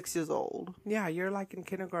at 6 years old. Yeah, you're like in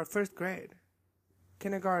kindergarten, 1st grade.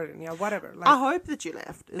 Kindergarten, yeah, whatever. I hope that you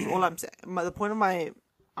left, is all I'm saying. The point of I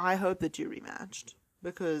hope that you rematched.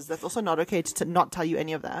 Because that's also not okay to not tell you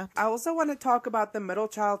any of that. I also want to talk about the middle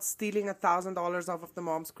child stealing $1,000 off of the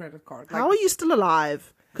mom's credit card. Like, how are you still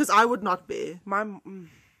alive? Because I would not be. Oh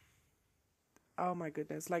my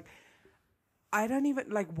goodness. Like, I don't even,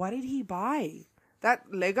 like, what did he buy? That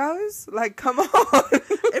Legos? Like, come on.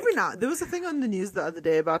 Every now, there was a thing on the news the other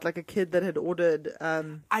day about like a kid that had ordered.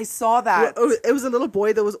 I saw that. It was a little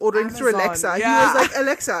boy that was ordering Amazon, through Alexa. yeah. He was like,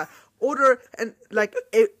 Alexa, order, and like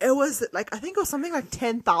it was like, I think it was something like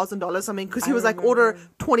 $10,000 something, because he was like, order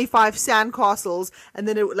 25 sandcastles, and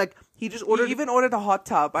then it like he just ordered. He even ordered a hot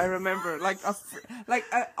tub. I remember, like a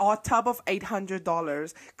hot tub of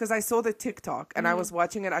 $800, because I saw the TikTok and I was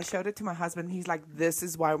watching it. I showed it to my husband. He's like, "This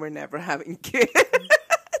is why we're never having kids."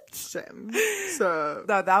 Shame. So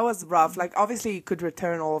no, that was rough. Like, obviously you could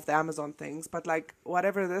return all of the Amazon things, but like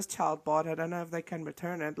whatever this child bought, I don't know if they can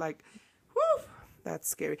return it. Like, whew. That's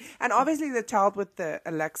scary. And obviously the child with the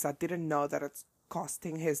Alexa didn't know that it's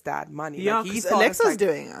costing his dad money. Yeah, like, he Alexa's like,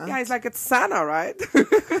 doing it. Yeah, he's like, it's Santa, right?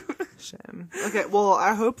 Shame. Okay, well,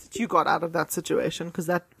 I hope that you got out of that situation, because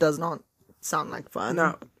that does not sound like fun.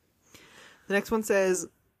 No. The next one says,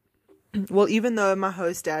 well, even though my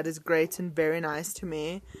host dad is great and very nice to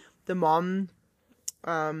me, the mom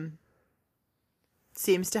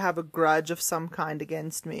seems to have a grudge of some kind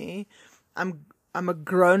against me. I'm a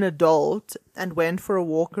grown adult and went for a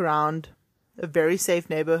walk around a very safe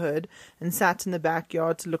neighborhood and sat in the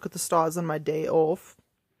backyard to look at the stars on my day off.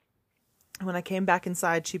 When I came back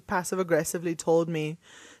inside, she passive-aggressively told me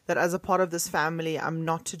that as a part of this family, I'm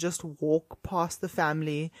not to just walk past the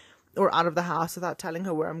family or out of the house without telling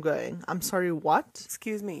her where I'm going. I'm sorry, what?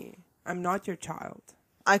 Excuse me. I'm not your child.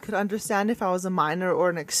 I could understand if I was a minor or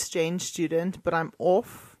an exchange student, but I'm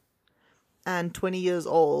off and 20 years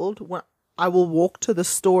old. When I will walk to the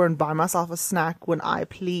store and buy myself a snack when I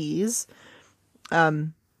please.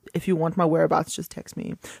 If you want my whereabouts, just text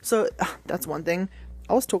me. So that's one thing.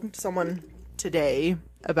 I was talking to someone today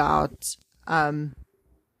about I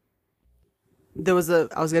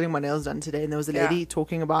was getting my nails done today, and there was a lady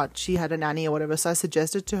talking about she had a nanny or whatever. So I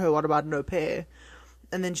suggested to her, what about an au pair?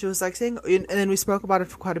 And then she was like saying, and then we spoke about it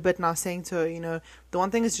for quite a bit. And I was saying to her, the one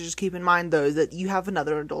thing is to just keep in mind though that you have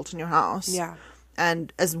another adult in your house. Yeah.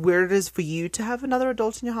 And as weird it is for you to have another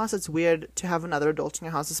adult in your house, it's weird to have another adult in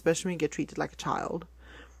your house, especially when you get treated like a child.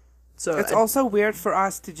 So it's also weird for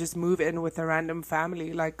us to just move in with a random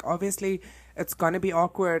family. Like, obviously, it's going to be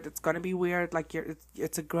awkward. It's going to be weird. Like,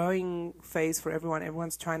 it's a growing phase for everyone.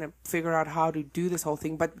 Everyone's trying to figure out how to do this whole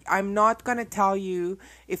thing. But I'm not going to tell you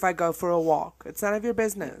if I go for a walk. It's none of your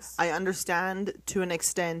business. I understand to an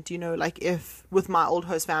extent, like if with my old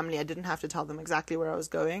host family, I didn't have to tell them exactly where I was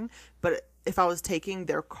going. But if I was taking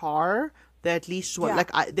their car, they at least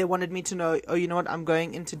they wanted me to know, oh, you know what, I'm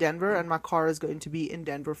going into Denver and my car is going to be in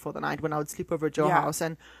Denver for the night when I would sleep over at your house.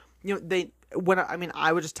 And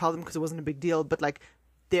I would just tell them because it wasn't a big deal, but like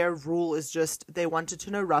their rule is just they wanted to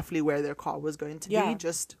know roughly where their car was going to be,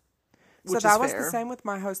 so that was the same with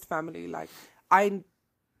my host family. Like, I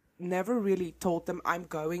never really told them I'm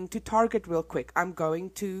going to Target real quick, I'm going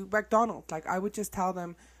to McDonald's. Like, I would just tell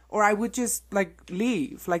them, or I would just like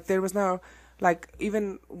leave. Like there was no, like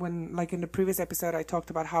even when like in the previous episode I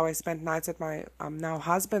talked about how I spent nights at my now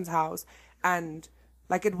husband's house, and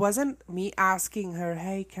like it wasn't me asking her,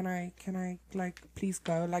 hey, can I like please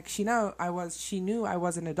go? Like she knew I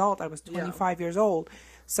was an adult. I was 25 years old.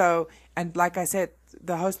 So, and like I said,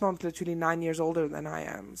 the host mom's literally 9 years older than I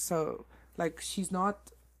am. So like she's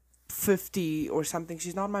not 50 or something.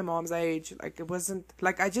 She's not my mom's age. Like it wasn't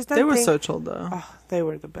like I just don't They were think, so chill though. oh, they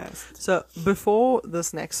were the best. So before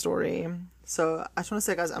this next story, so I just want to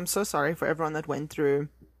say, guys, I'm so sorry for everyone that went through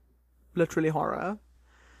literally horror.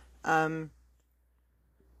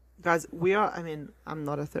 Guys, I'm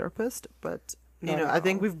not a therapist, but I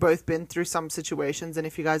think we've both been through some situations, and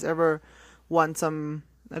if you guys ever want some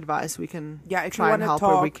advice, we can if try you and want help to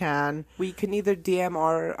where talk, we can. We can either DM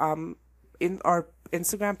our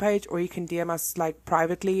Instagram page, or you can DM us like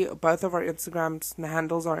privately. Both of our Instagrams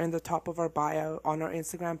handles are in the top of our bio on our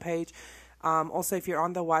Instagram page. Also, if you're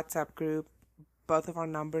on the WhatsApp group, both of our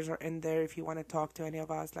numbers are in there if you want to talk to any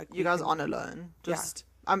of us. Like you guys aren't alone.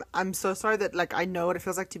 I'm so sorry that like I know what it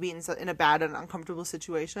feels like to be in a bad and uncomfortable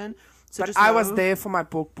situation. So but I was there for my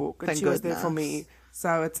book, and she was there for goodness. me.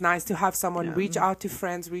 So it's nice to have someone reach out to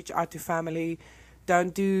friends, reach out to family.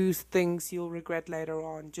 Don't do things you'll regret later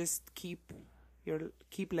on. Just keep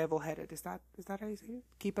level-headed. Is that how you say it?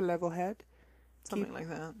 Keep a level head. Something like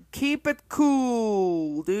that. Keep it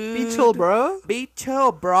cool, dude. Be chill, bro. Be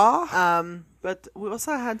chill, bro. But we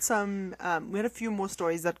also had some. We had a few more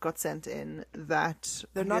stories that got sent in that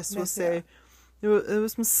They're I not guess we'll messy. say there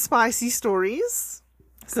was some spicy stories.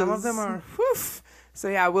 Some of them are. Woof. So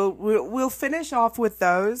yeah, we'll finish off with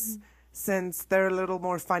those since they're a little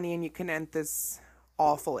more funny, and you can end this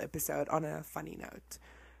awful episode on a funny note.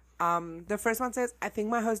 The first one says, "I think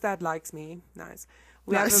my host dad likes me." Nice.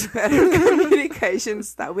 We have a better communication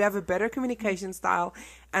style. We have a better communication style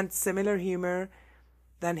and similar humor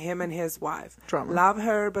than him and his wife. Drama. Love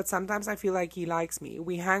her, but sometimes I feel like he likes me.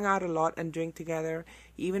 We hang out a lot and drink together.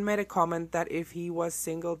 He even made a comment that if he was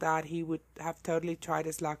single dad, he would have totally tried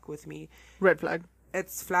his luck with me. Red flag.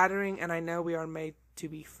 It's flattering, and I know we are made to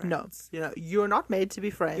be friends. No, you're not made to be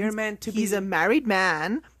friends. You're meant to be. He's a married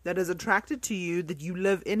man that is attracted to you, that you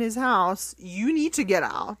live in his house. You need to get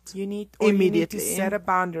out. You need immediately to set a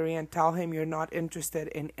boundary and tell him you're not interested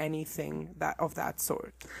in anything of that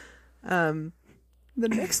sort. The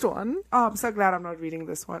next one. Oh, I'm so glad I'm not reading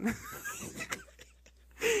this one.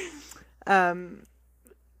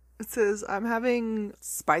 It says, I'm having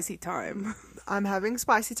spicy time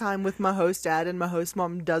with my host dad, and my host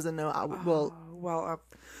mom doesn't know.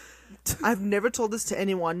 I've never told this to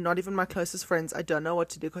anyone, not even my closest friends. I don't know what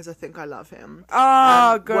to do because I think I love him.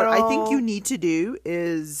 Oh, girl. What I think you need to do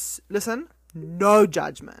is, listen, no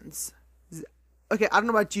judgments. Okay, I don't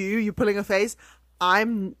know about you. You're pulling a face.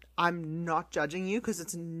 I'm not judging you because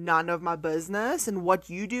it's none of my business, and what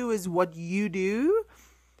you do is what you do.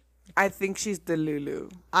 I think she's the Lulu.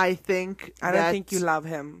 I don't think you love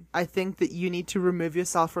him. I think that you need to remove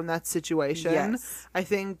yourself from that situation. Yes. I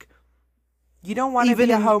think you don't want to be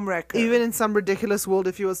a homewrecker. Even in some ridiculous world,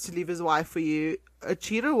 if he was to leave his wife for you, a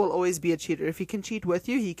cheater will always be a cheater. If he can cheat with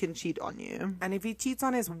you, he can cheat on you. And if he cheats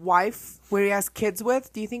on his wife, where he has kids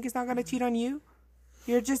with, do you think he's not going to cheat on you?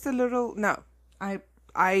 You're just a little... No. I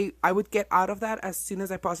would get out of that as soon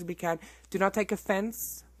as I possibly can. Do not take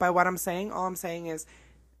offense by what I'm saying. All I'm saying is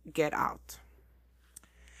get out.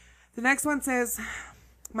 The next one says,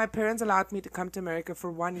 my parents allowed me to come to America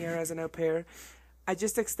for 1 year as an au pair. I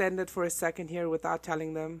just extended for a second here without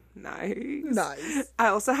telling them. Nice. I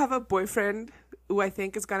also have a boyfriend who I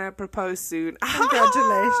think is going to propose soon.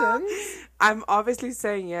 Congratulations. I'm obviously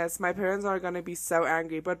saying yes. My parents are going to be so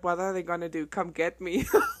angry, but what are they going to do? Come get me.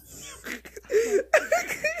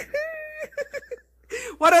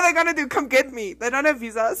 What are they going to do? Come get me. They don't have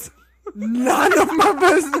visas. None of my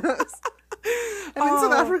business. And in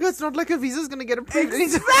South Africa, it's not like a visa's going to get approved.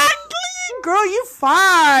 Exactly. Girl, you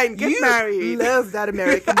fine. Get married. Live that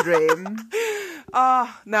American dream.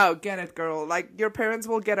 No, get it, girl. Like, your parents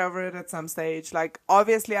will get over it at some stage. Like,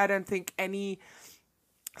 obviously, I don't think any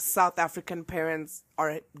South African parents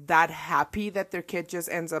are that happy that their kid just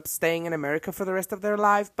ends up staying in America for the rest of their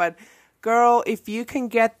life. But, girl, if you can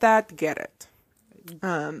get that, get it.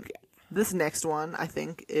 This next one, I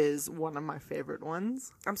think, is one of my favorite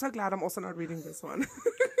ones. I'm so glad I'm also not reading this one.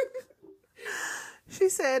 She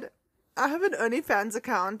said, I have an OnlyFans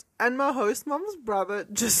account and my host mom's brother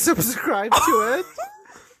just subscribed to it.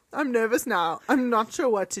 I'm nervous now. I'm not sure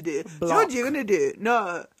what to do. So what you're going to do?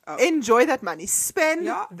 No. Enjoy that money.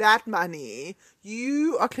 Spend that money.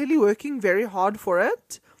 You are clearly working very hard for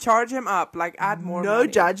it. Charge him up. Like, add more No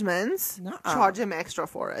money. judgments. Nuh-uh. Charge him extra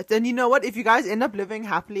for it. And you know what? If you guys end up living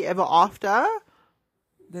happily ever after,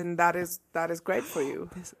 Then that is great for you.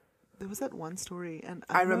 there was that one story, and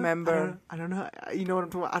I remember. I don't know. You know what I'm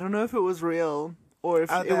talking about? I don't know if it was real or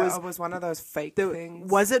if it was one of those fake things.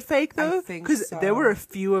 Was it fake though? I think Because so. there were a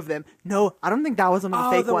few of them. No, I don't think that was one of the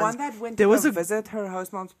Oh, fake the ones. one that went There to was go a- visit her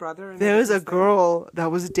host mom's brother. There was a girl that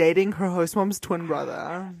was dating her host mom's twin brother.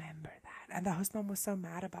 I remember that. And the host mom was so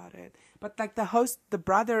mad about it. But like the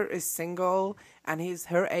brother is single and he's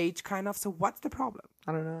her age kind of. So what's the problem?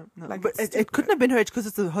 I don't know. No. Like, But it's it couldn't have been her age because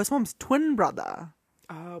it's the host mom's twin brother.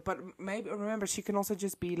 Oh, but maybe remember she can also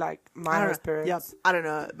just be like I my don't host know. parents. Yep. I don't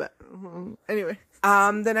know. But anyway.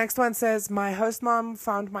 The next one says my host mom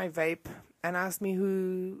found my vape and asked me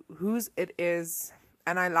whose it is,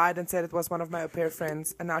 and I lied and said it was one of my au pair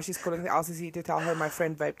friends, and now she's calling the LCC to tell her my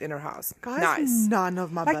friend vaped in her house. Guys, Nice. none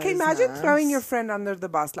of my Like, business. can you imagine throwing your friend under the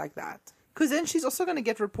bus like that? Because then she's also going to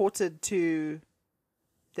get reported to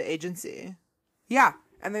the agency. Yeah.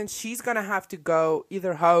 And then she's going to have to go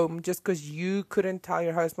either home just because you couldn't tell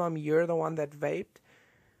your host mom you're the one that vaped.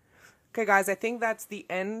 Okay, guys, I think that's the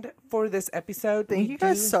end for this episode. Thank you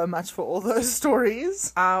guys so much for all those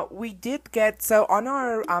stories. We did get, so on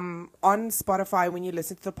our, on Spotify, when you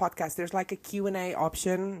listen to the podcast, there's like a Q&A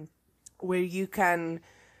option where you can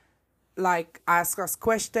like ask us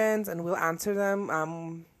questions and we'll answer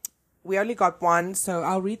them. We only got one, so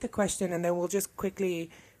I'll read the question and then we'll just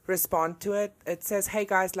quickly respond to it. It says, hey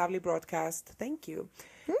guys, lovely broadcast. Thank you.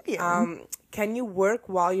 Can you work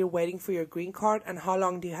while you're waiting for your green card, and how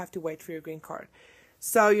long do you have to wait for your green card?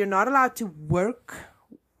 So you're not allowed to work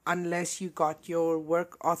unless you got your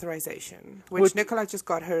work authorization, which Nicola just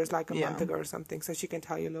got hers like a month ago or something, so she can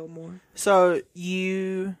tell you a little more. So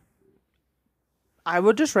I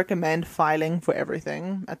would just recommend filing for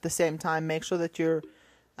everything at the same time. Make sure that you're,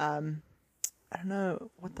 I don't know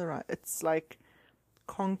what it's like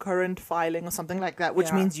concurrent filing or something like that,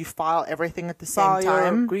 which means you file everything at the same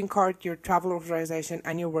time. Your green card, your travel authorization,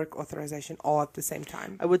 and your work authorization all at the same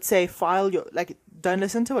time. I would say don't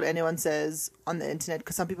listen to what anyone says on the internet,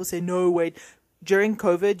 because some people say, no, wait. During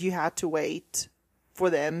COVID, you had to wait for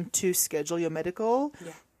them to schedule your medical.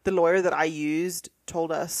 Yeah. The lawyer that I used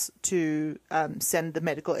told us to send the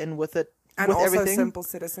medical in with it. And with also everything, Simple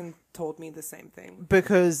Citizen told me the same thing.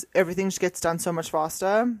 because everything just gets done so much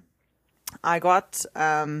faster. I got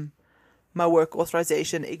my work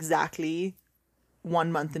authorization exactly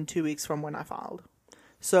 1 month and 2 weeks from when I filed.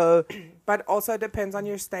 So, but also depends on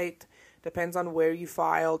your state, depends on where you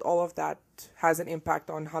filed. All of that has an impact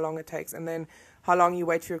on how long it takes. And then how long you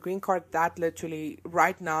wait for your green card, that literally,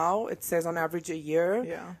 right now, it says on average a year.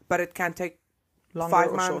 Yeah. But it can take longer 5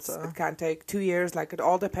 or months. shorter. It can take 2 years. Like, it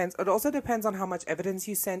all depends. It also depends on how much evidence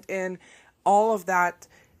you sent in. All of that,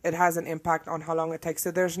 it has an impact on how long it takes. So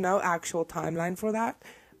there's no actual timeline for that.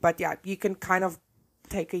 But yeah, you can kind of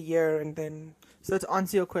take a year and then... So to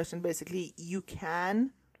answer your question, basically, you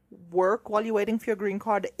can work while you're waiting for your green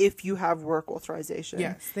card if you have work authorization.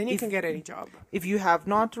 Yes, then you can get any job. If you have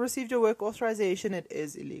not received your work authorization, it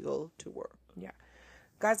is illegal to work. Yeah.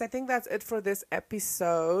 Guys, I think that's it for this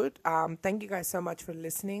episode. Thank you guys so much for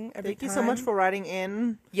listening every Thank you time. so much for writing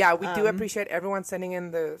in. Yeah, we do appreciate everyone sending in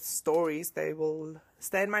the stories. They will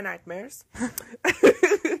stay in my nightmares.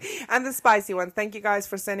 And the spicy ones. Thank you guys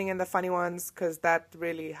for sending in the funny ones, because that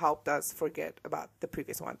really helped us forget about the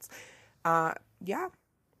previous ones. Yeah.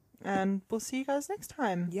 And we'll see you guys next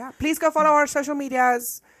time. Yeah. Please go follow our social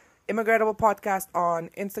medias. Immigratable Podcast on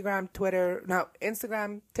Instagram,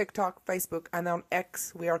 Instagram, TikTok, Facebook, and on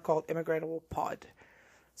X, we are called Immigratable Pod.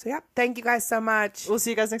 So yeah, thank you guys so much. We'll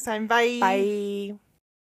see you guys next time. Bye. Bye.